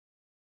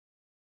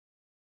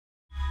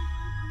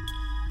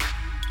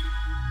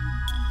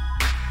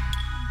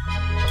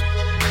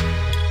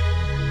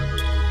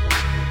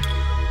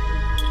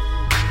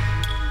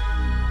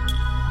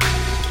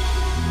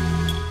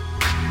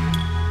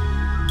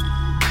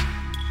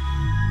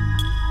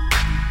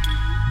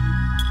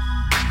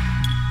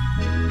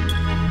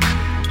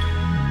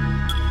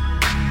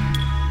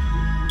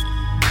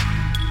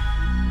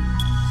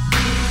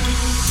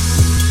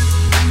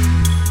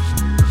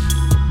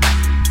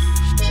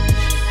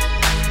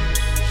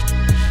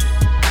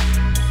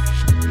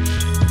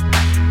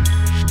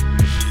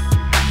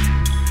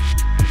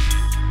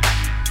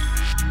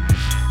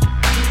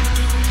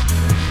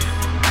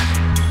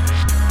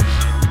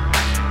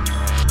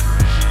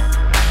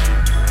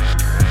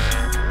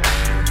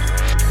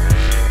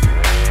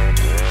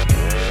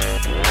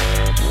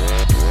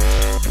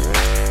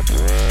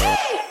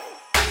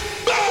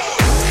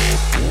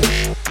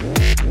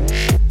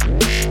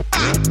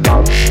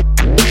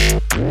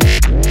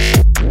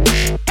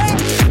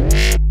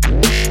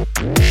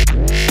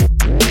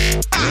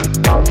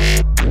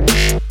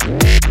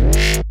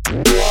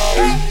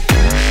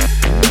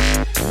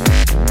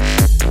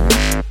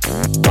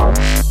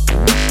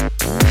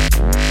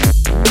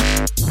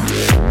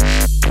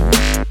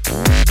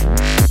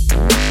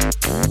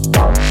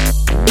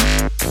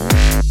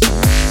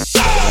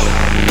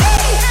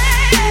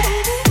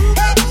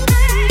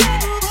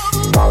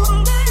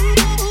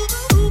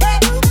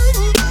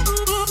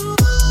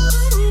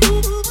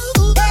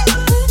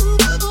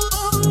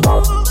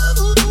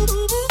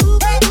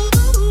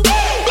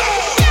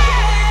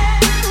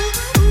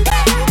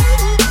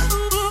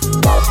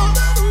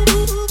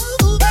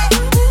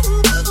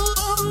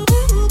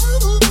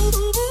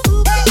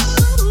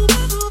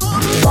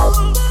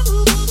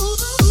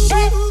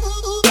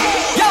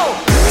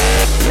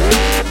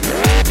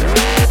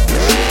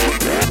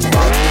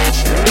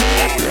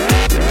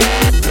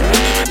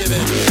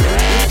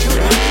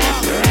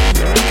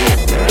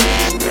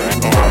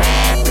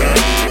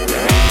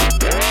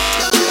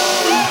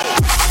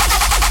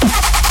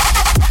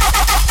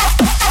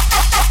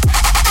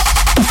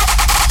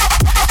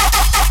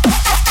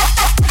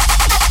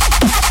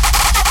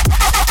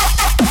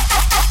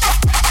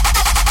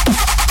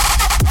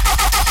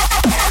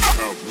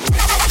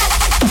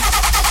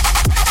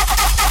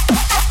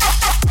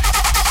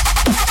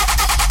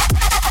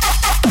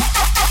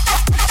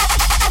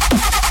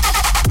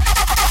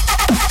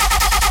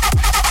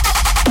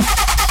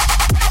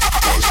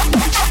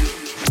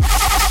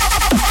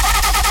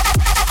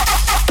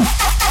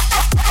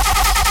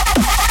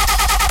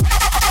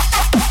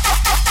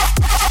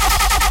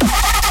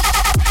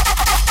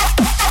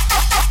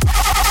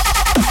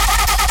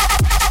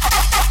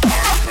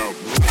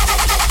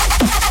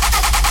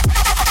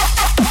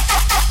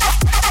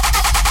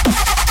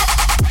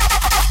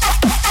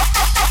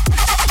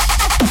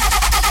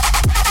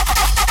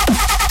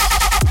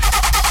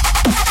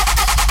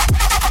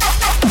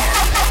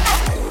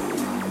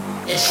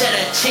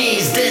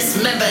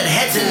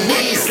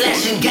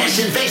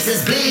gashing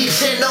faces bleed.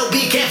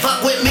 Shinobi can't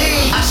fuck with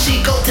me. I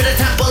she go to the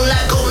temple,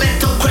 I go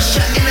mental, crush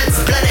her in its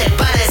bloody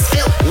bodies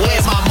filled.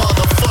 Where's my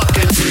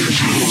motherfucking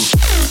angels?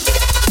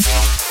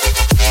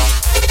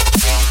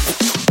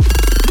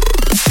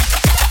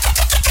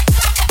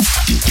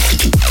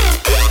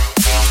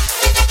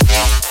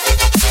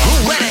 Who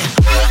ready?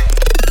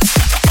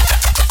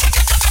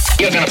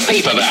 You're gonna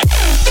pay for that.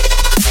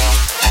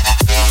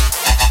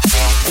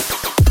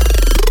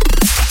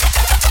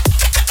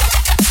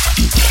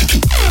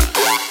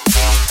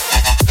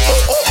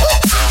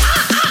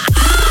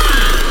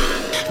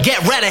 Get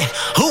ready,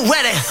 who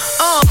ready?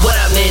 What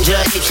up, ninja?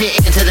 Eat shit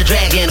into the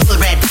dragon. Hood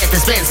rat death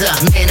dispenser.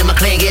 Man in my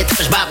clan get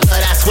touched by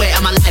blood. I swear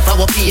on my life I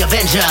will be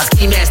Avenger.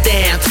 Ski mask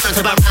down, turn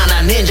to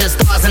Barana. Ninja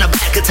stars in a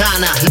black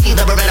katana. Leave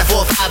the Beretta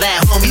 4-5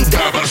 at home. You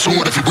die by the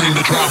sword if you bring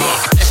the drama.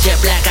 That shit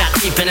black, I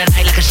creep in the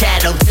night like a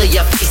shadow. Till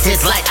your face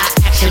is light. I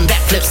action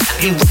backflip, stop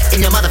you right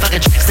in your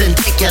motherfucking tracks and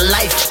take your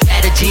life.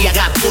 Strategy, I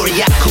got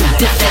Boriyaku.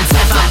 Death and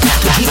life, I got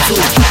to keep to.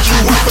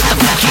 You up with the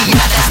funky.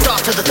 That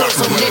start to the third,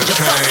 so ninja,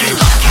 fuck you,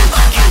 fuck you,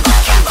 fuck you,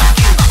 fuck you.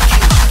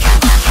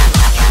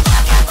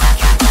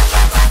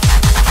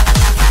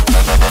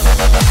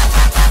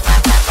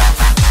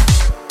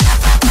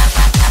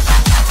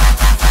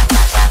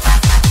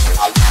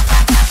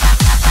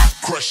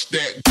 Crush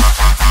that.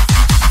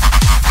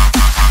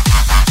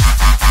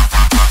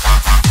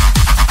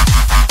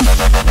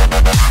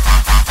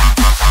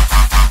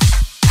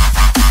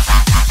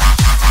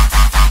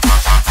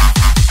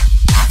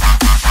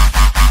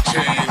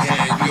 Can't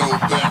hang low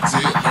back to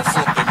hit my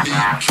fucking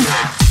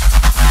kneecap.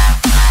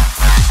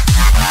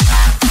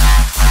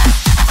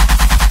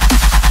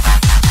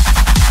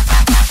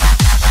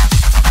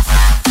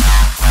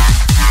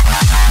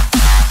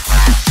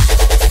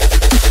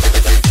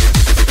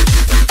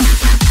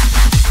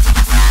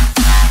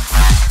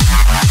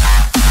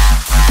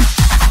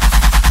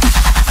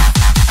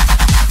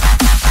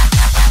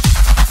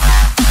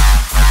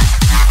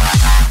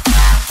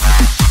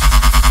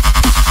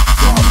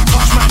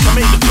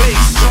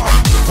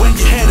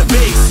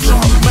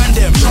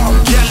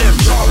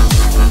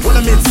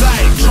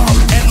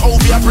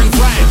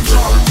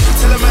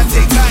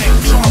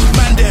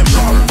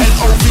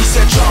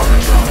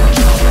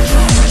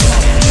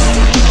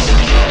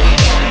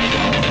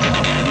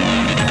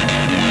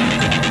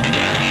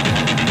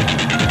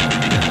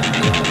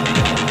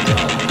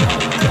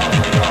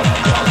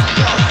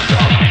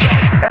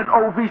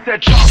 Said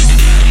jump.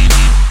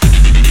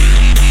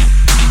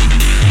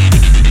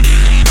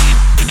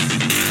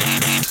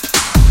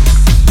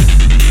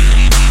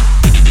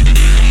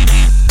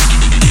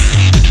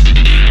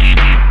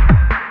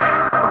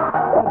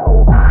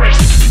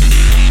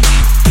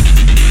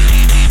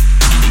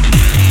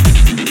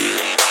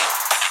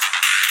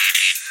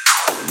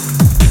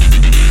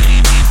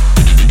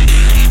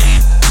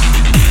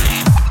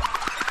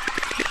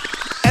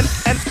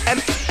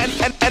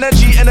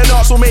 Energy and the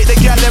dance will make the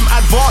gal them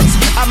advance.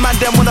 And man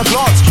them wanna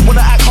glance. Wanna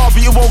act hard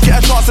but you won't get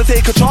a chance to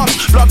take a chance.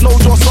 Blood knows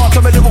your start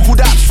to my lyrical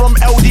daps from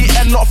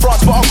LDN, not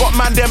France. But I got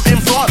man them in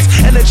France.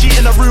 Energy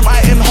in the room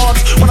I enhance.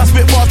 When I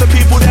spit bars the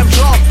people them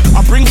jump.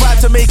 I bring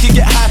vibe to make you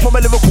get hype. I'm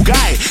a lyrical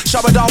guy.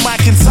 Shower down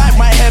mic inside.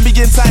 My hand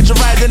begin time to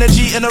ride.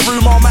 Energy in the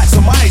room I'll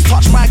maximize.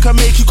 Touch mic and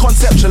make you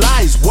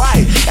conceptualize.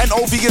 Why?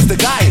 NOV is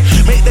the guy.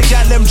 Make the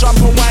gal them jump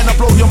and whine and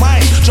blow your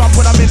mind. Jump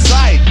when I'm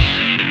inside.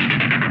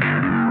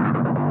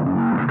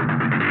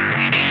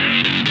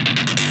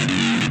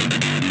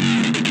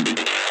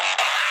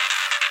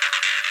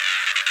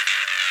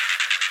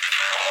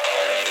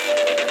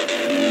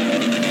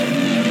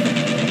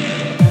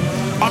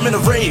 I'm in a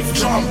rave,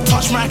 jump.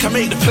 Touch mic, I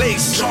make the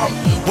place, jump.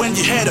 When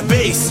you hear the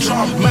bass,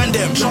 jump. Man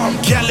them,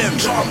 jump. Gal them,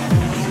 jump.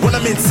 When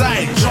I'm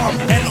inside, jump.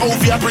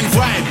 NOV, I bring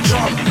vibe,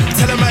 jump.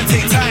 Tell them I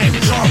take time,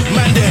 jump.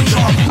 Man them,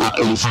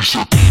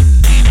 jump.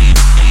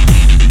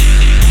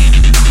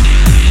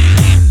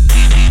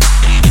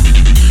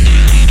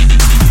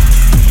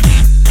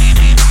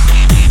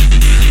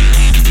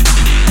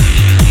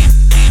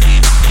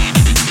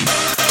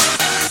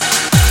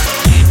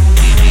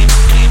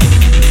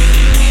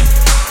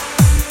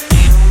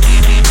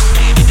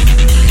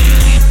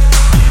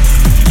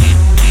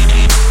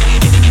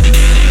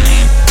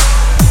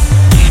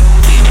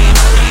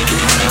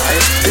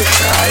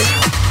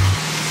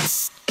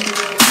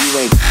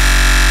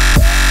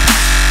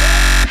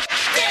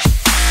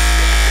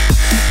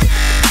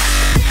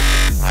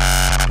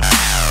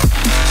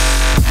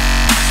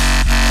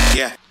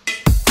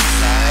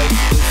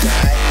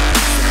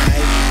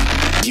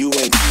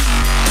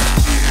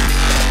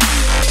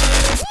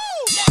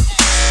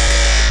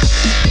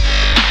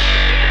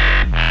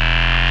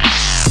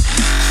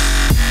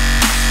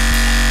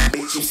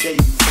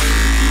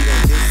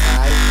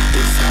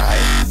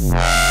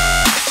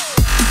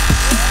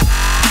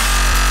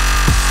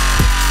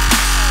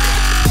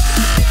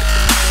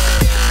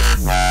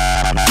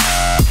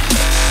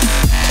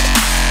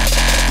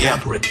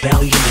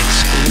 Rebellion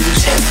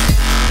exclusive.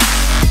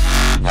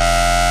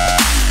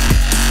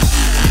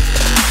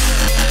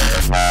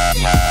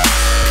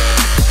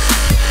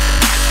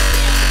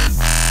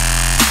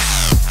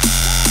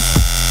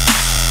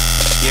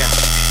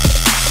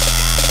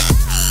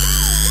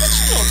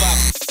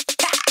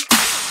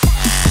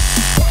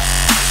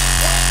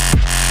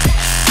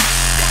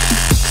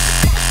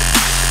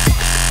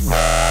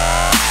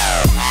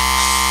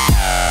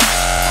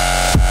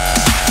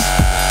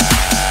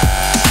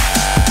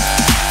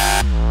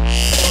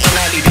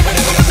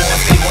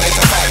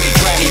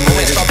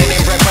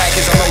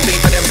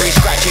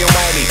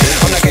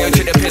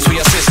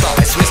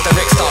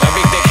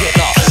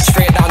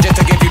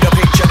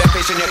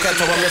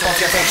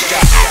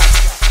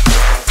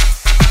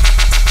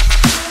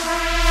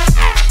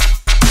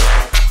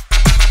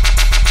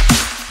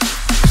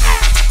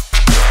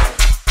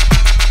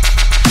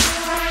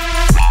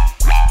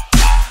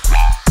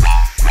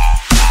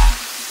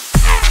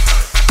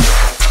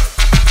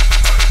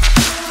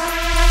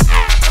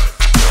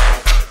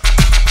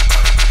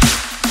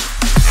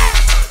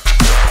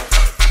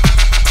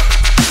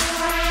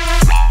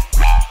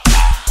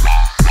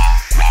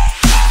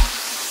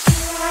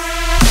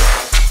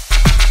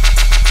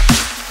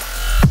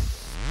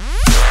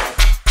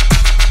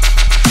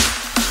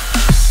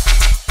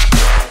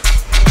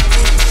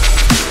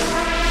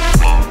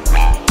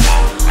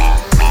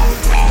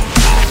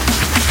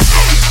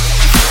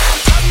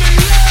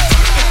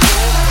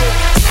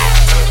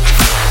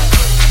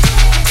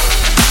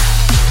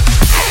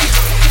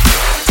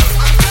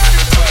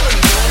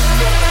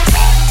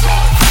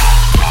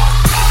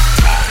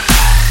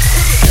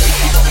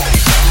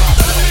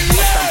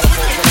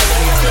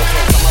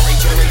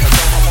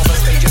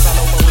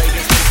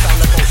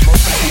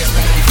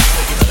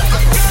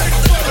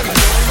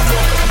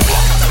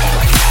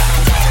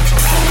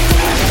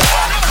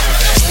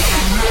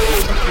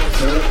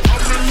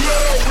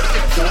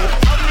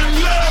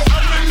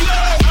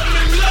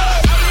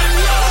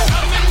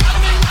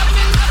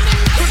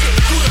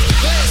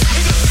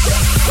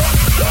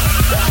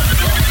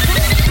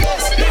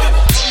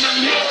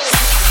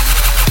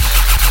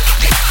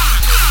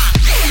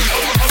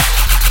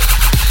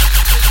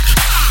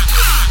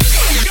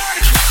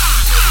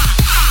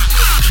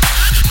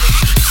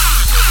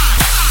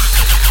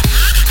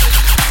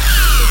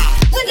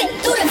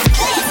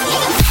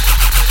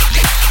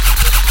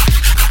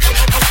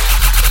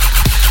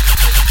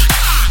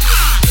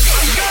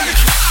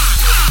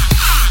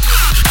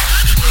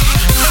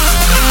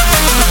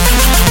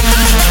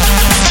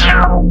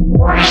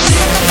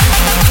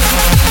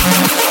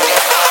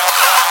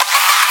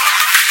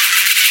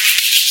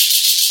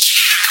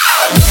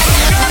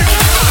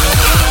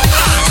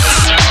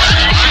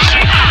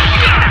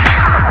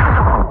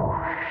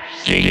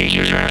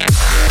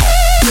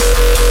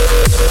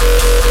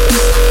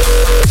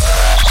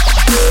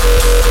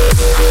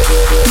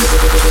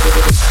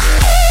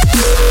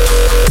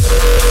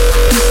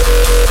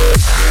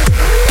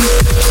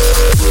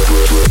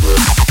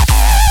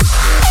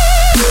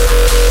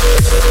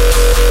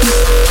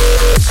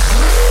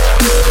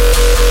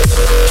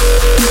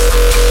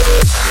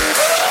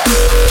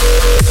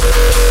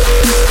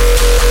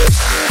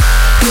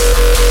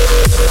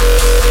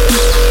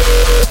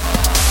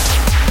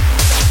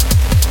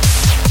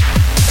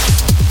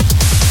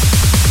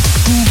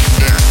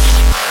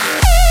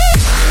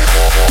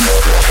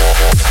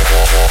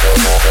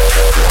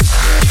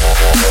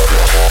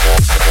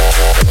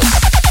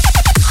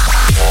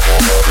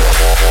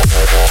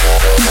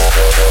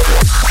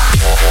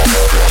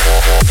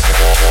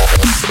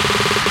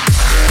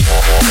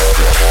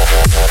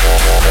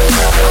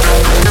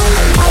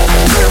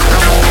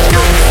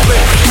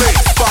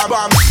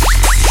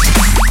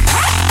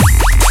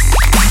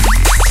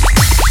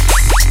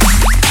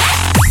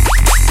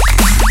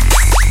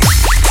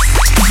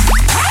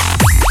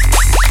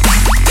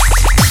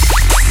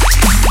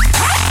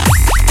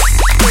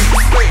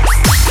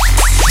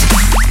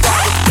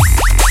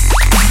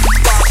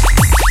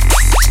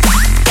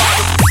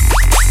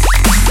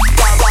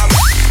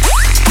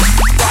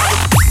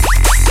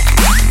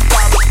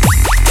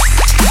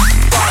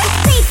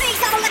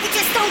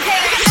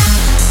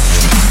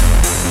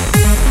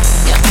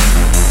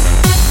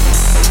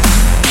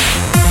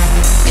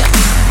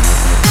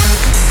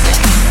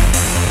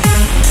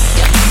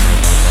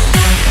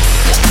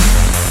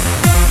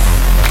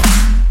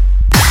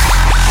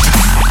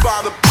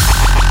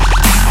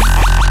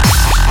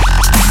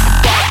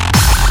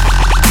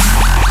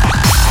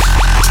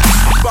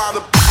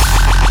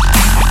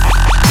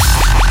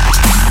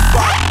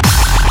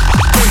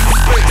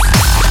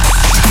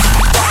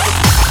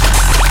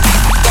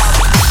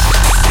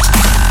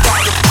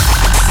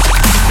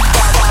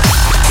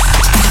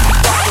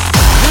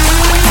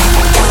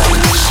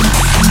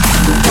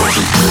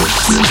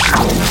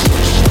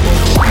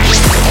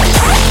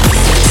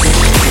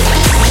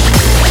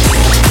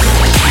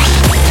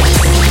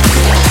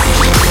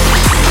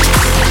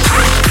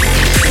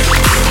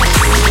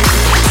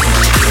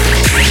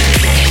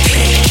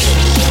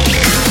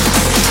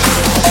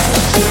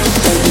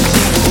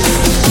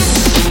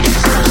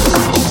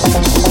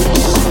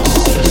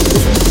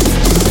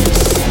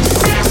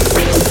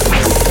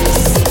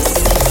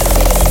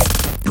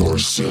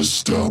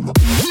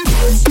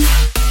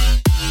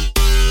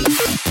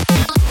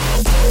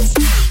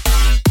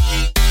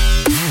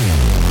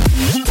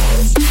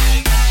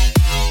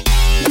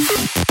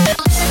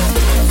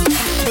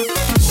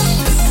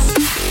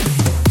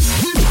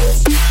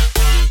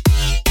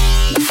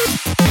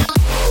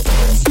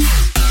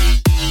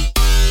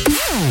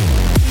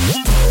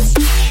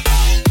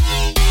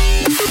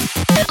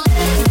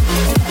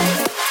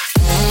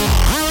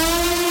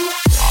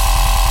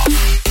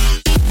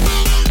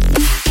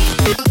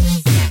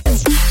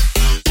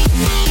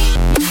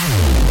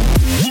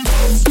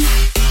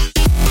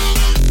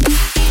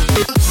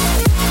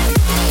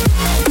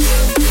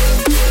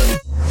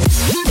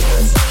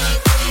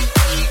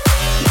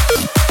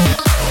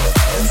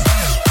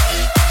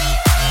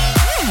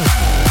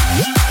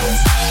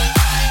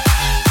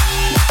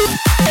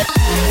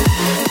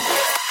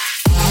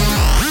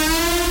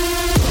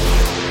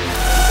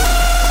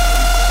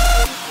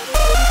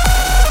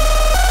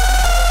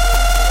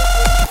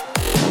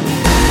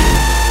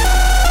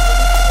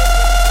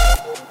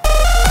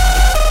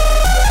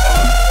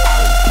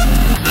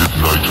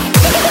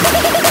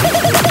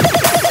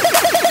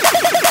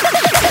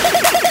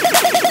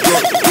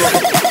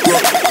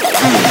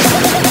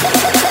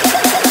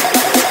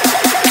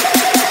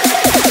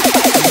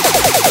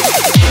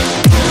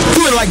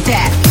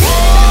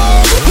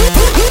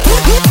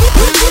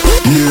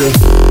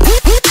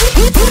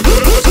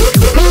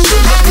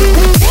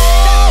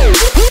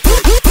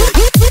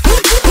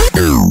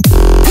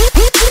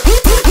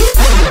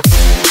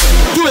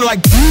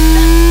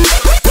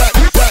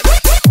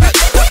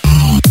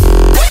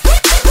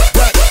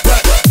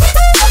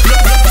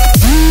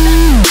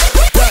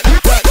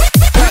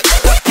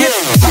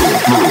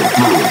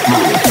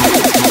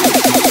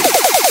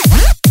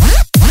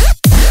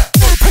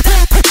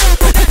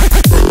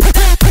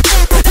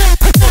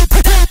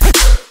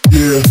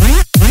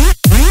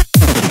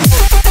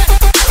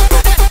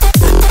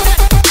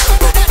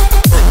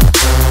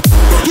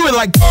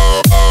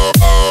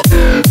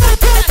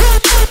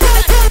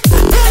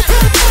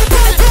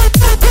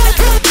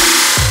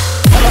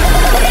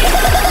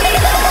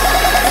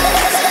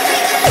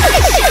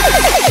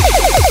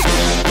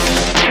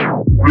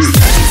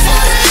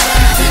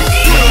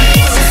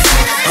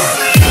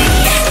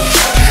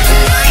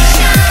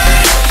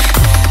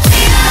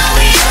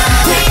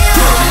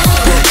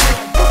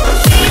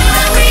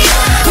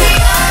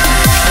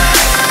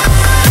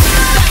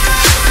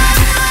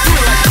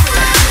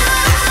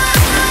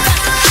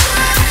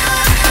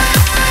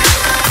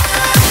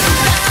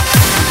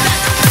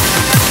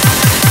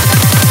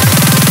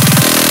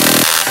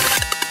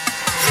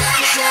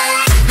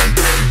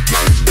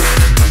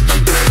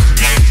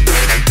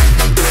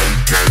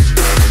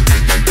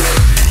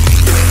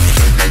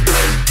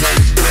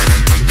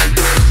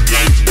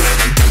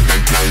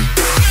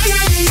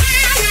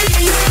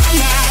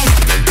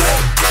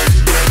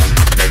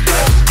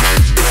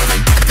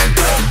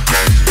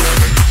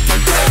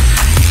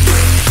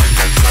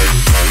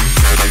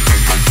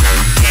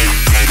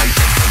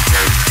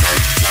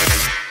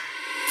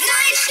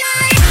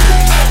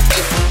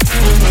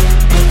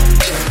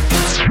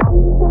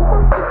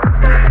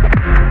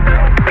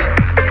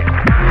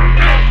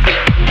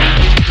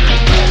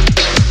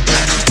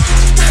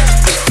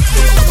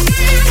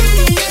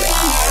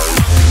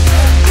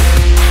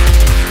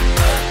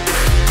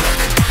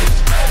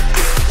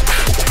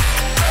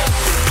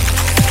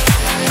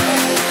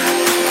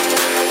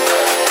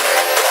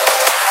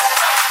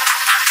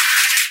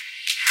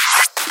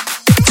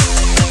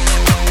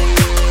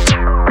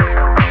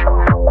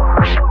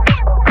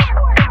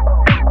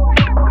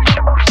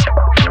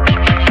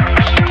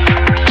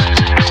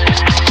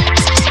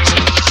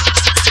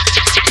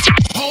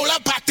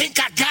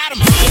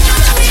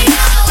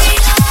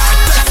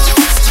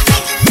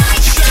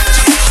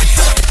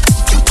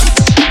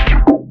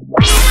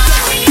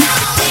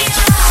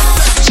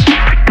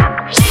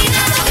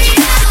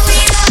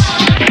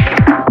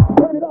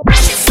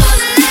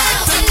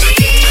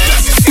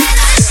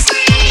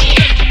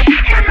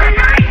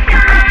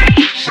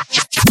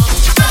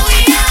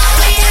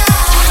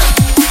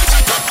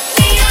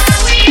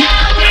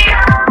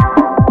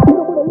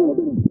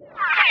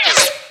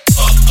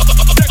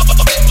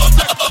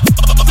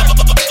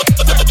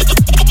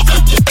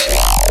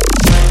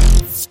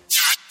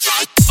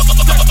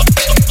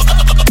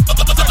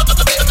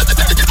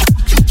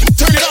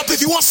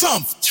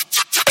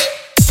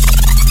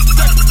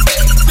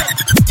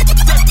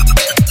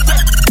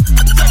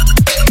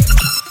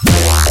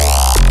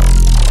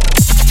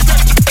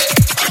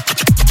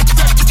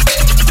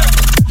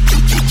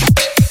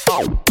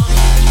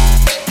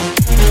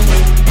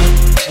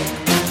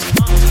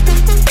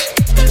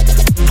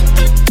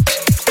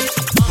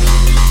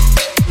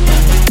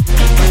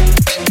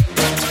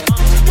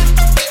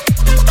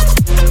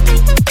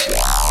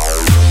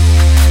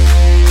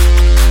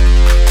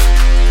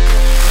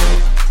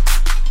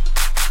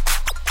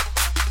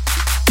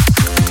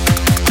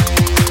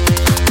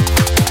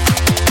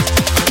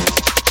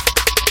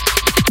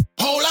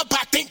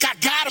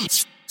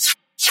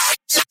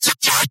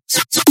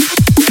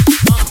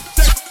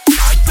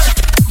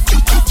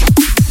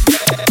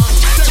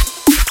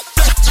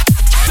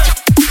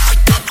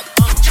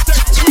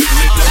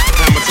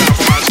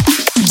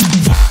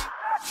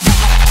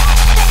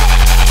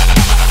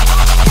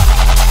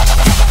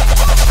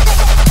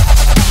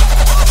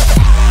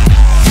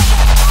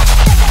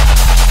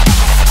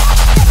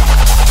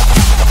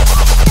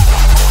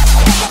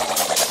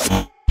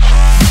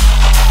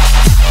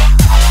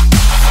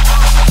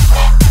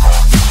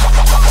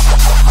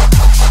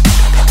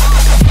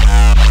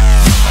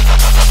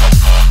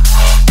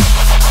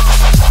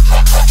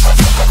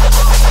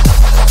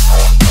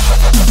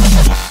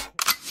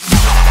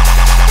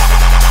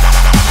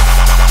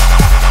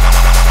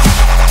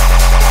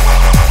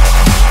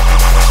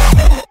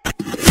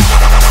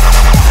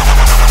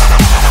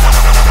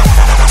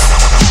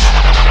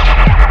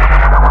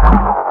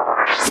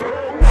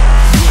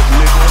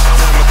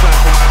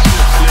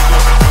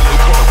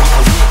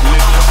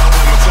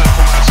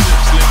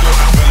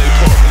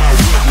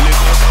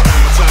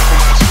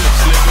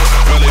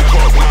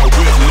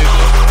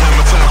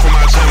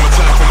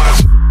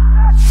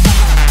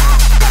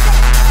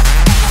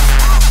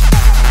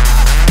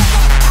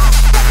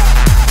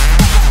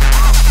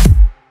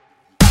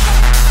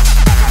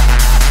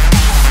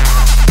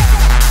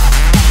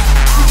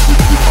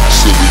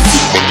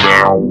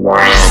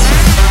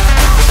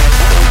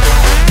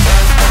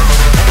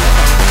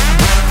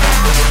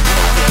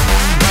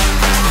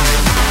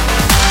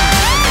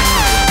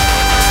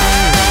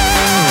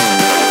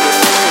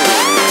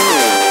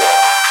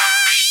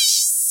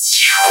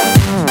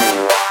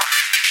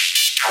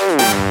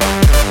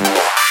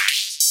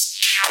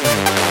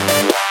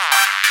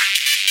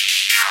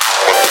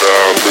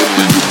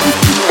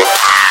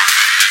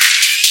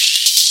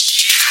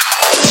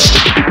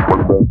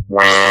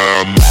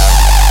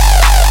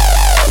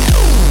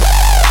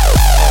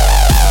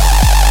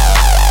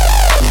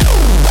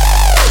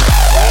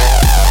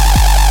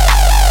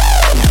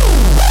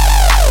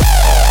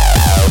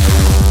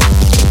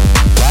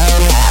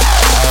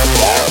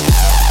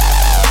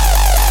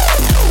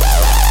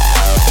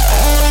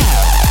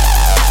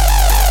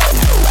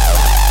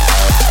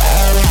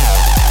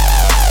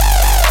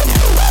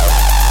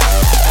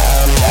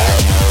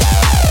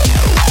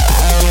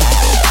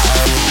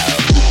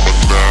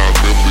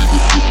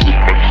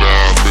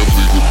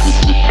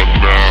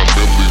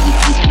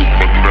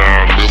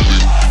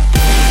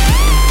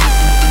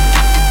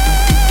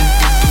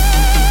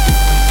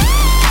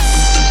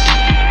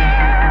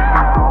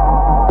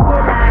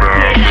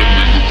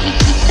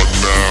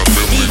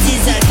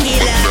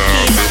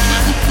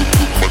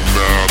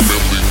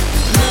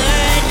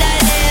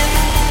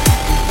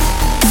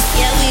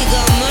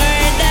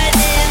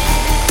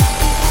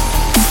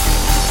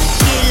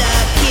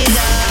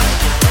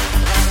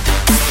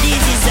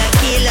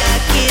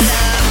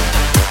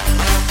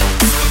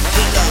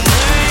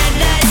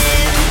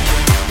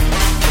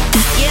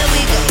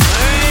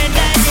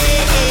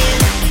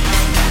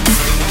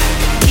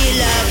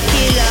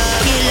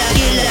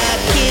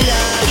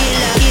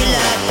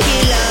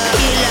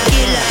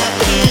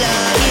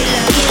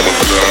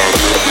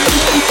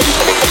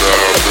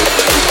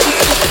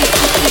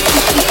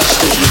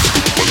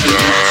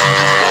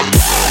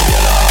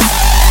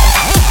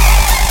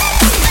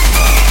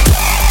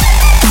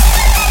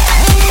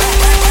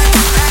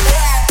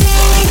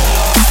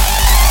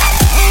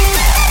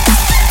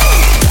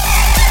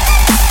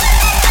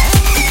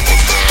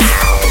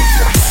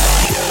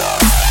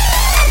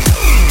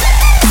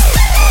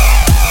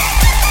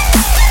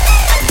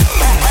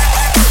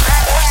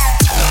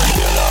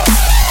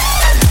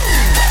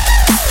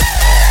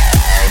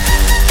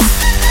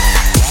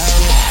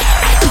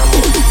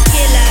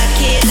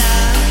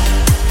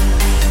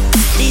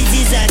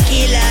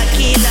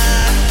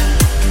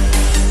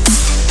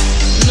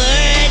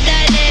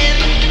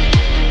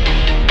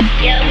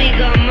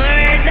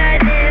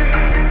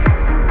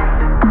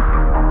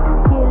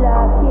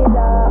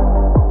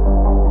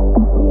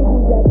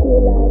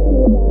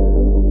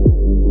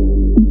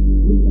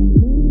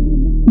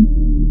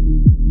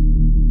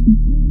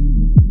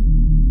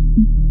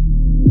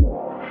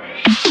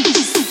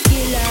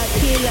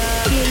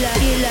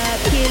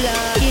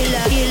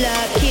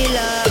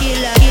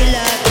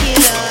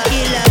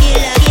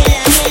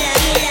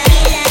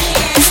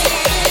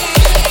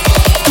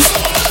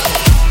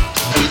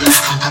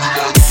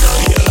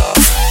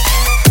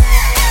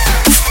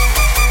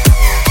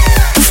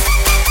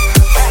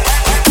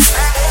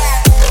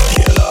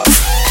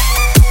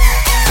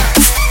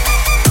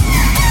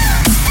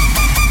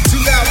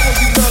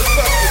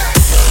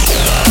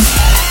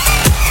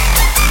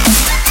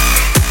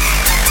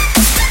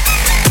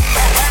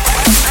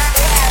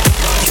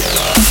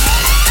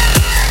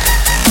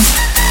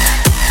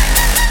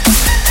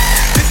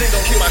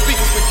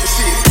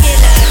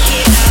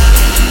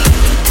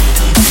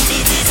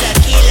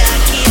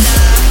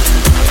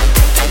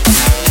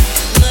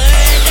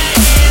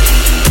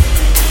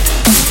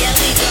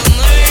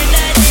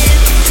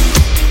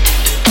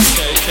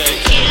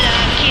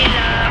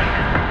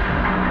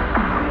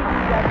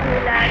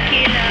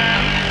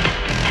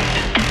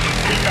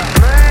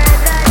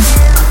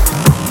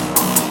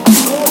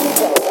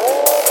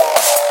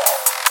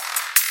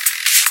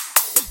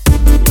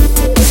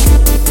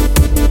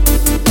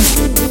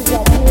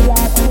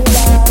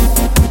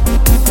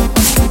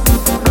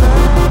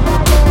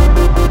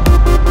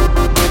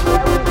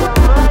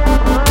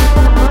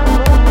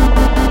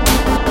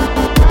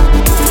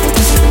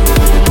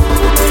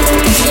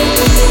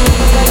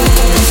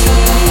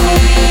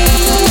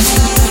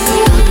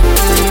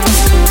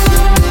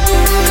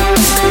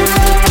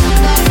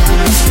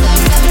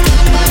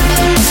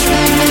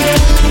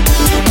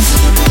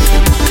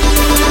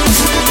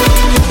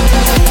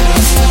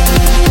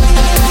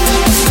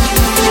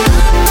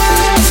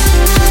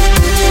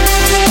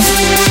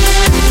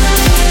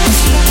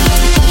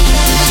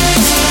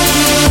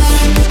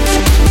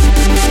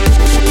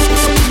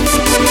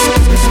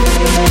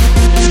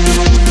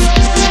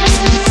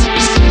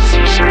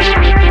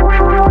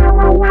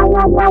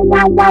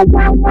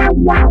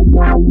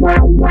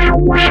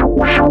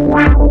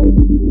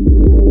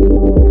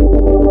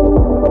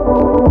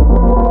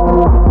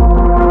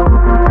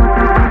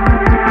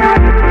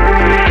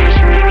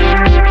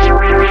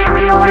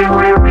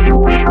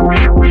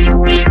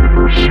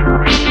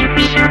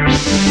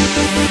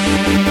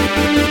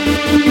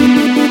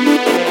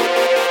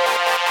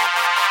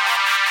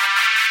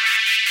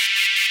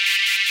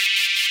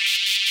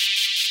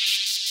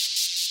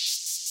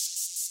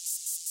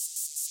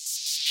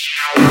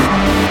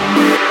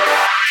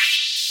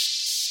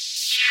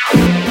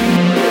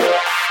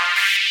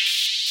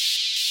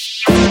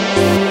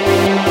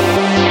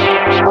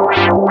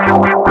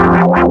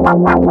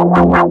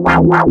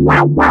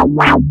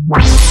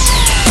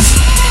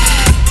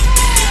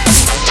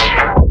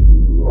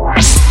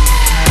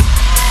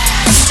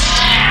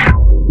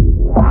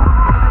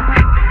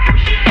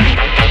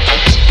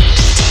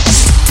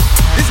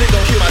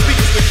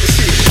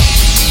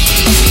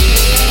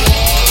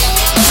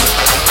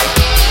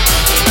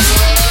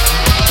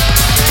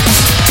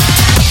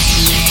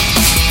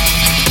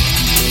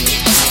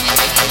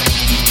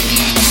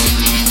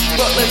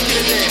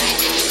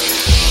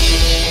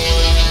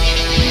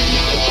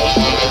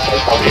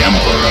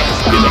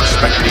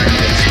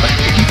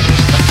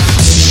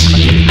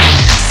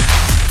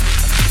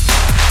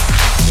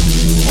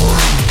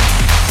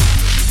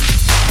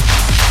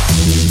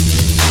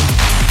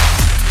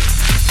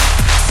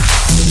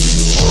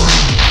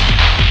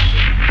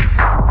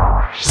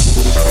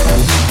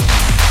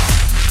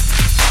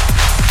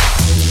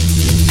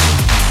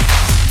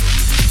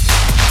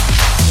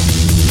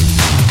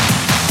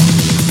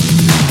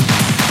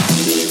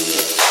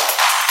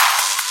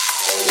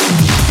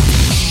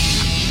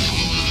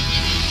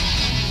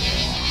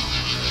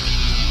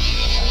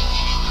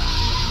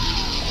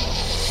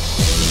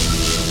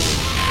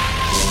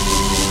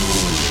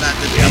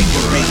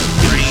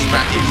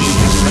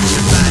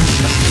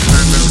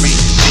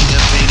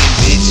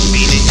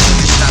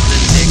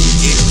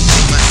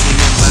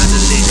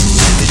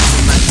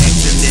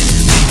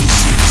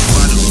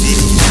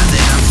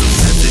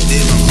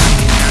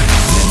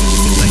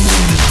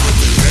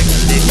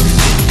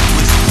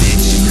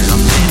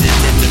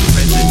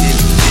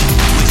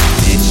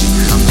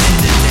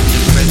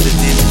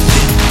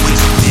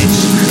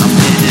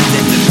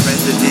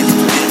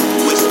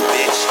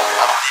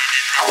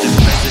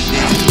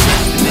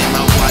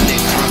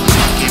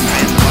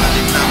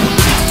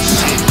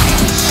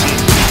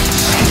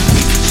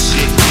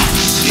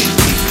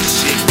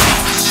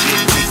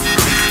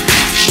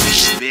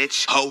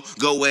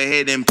 Go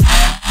ahead and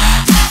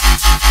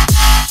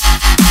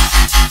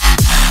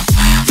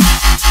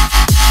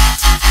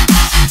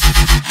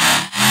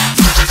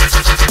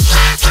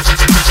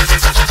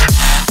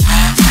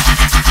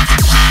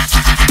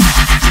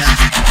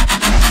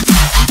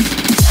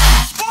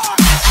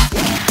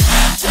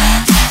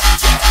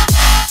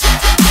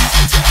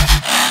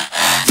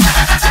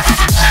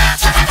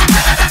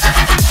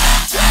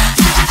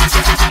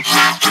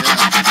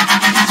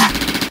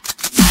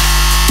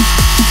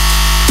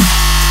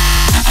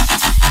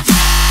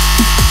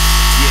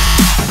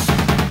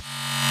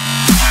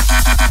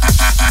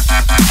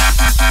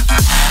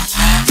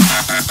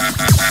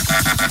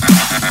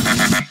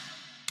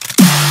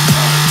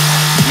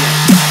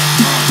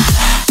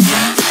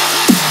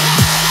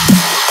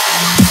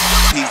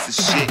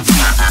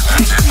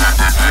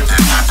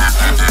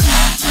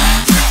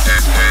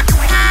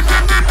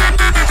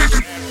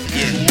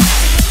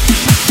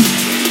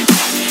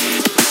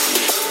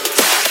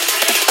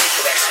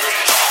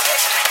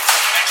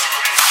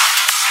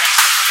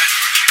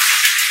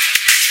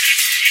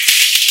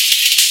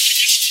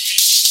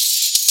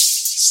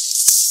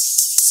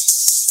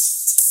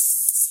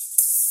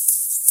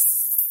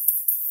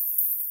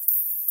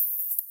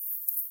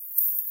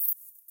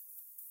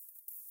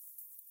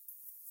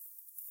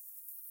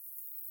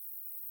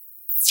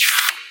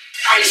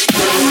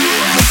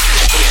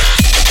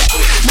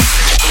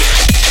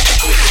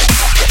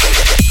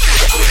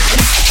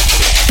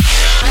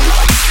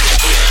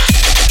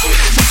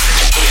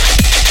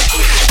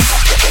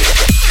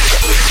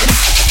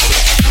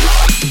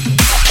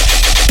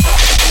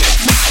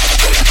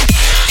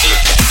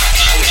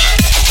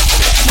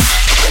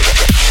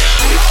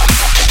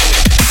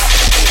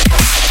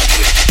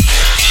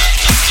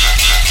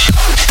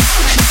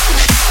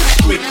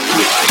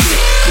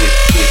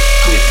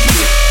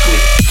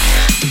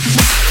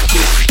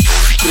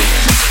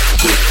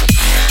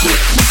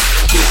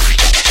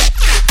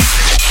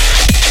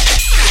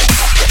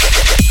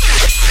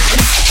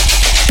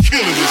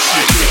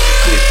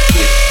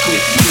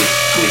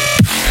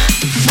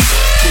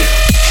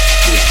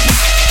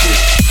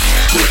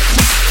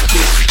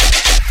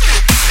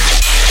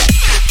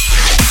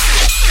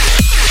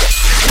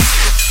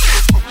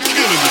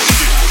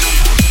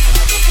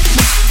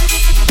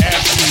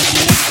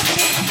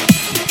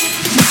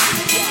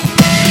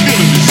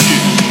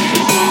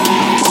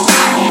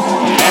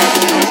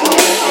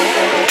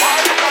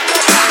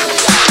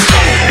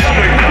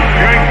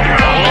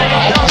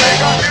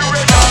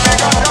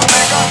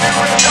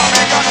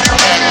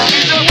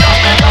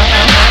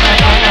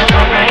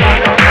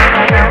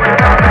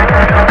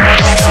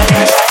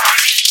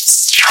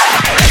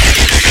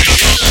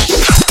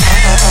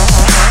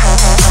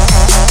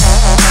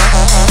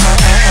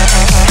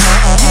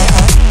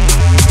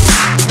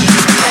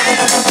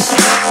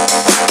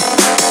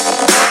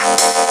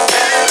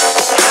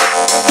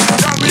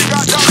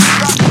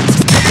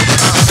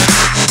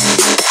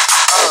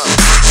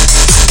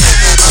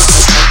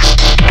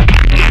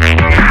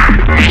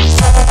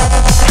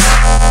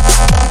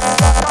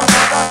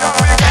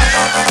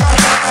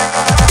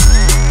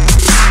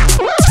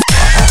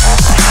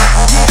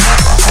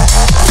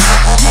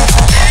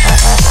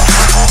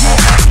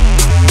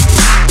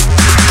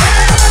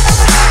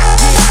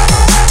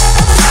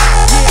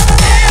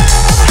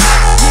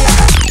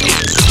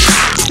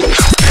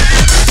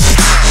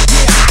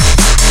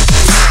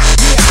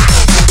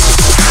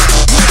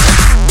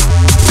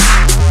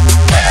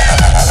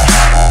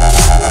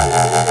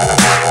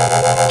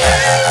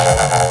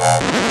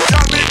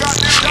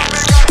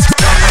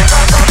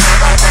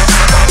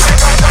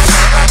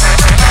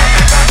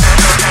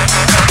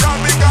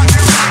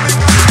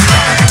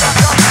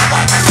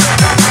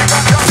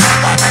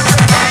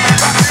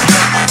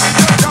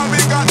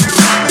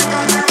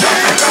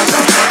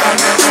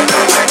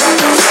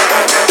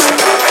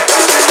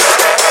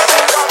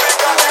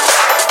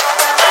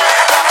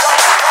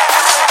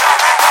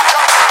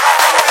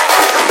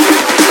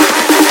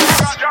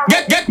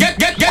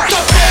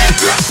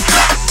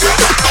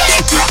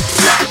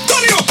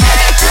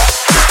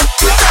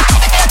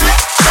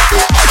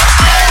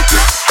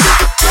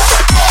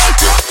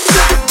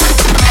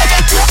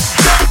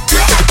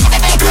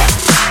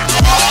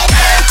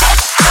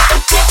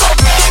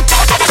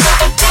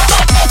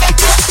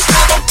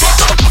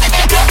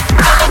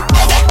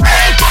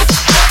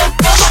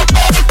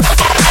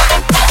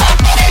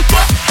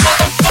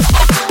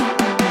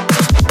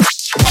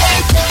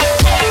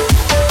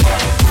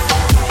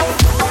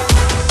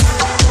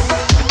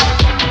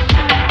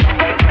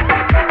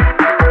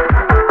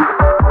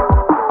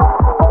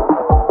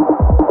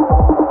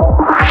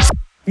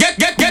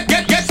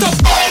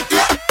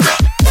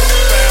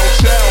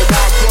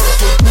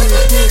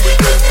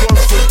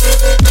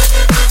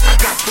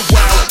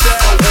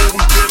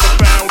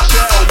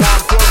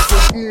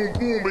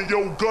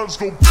guns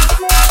go. I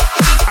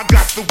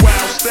got the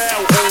wild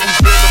style, always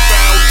been a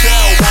foul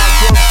child. My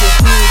guns go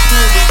boom,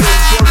 boom, and your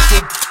guns go.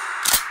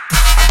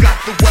 I got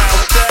the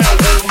wild style,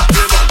 always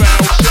been a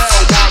foul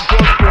child. My guns go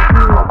boom, boom, and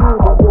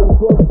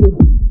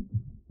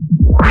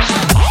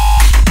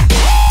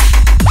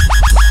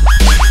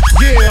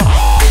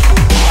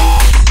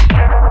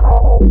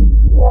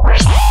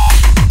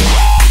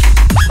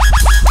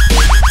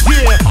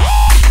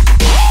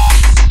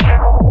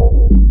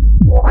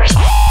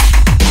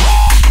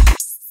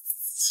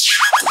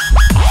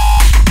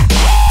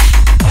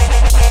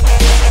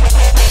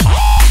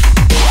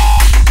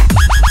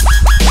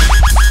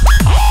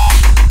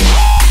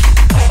guns go.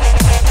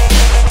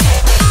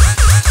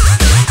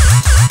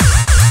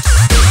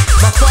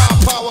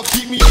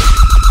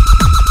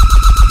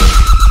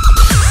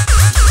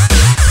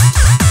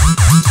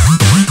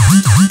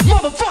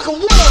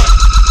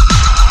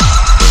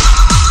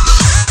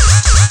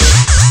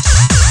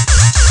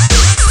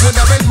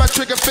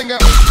 Trigger finger.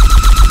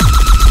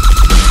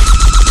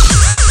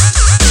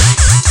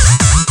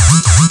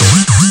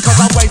 Cause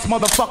I waste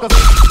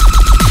motherfuckers.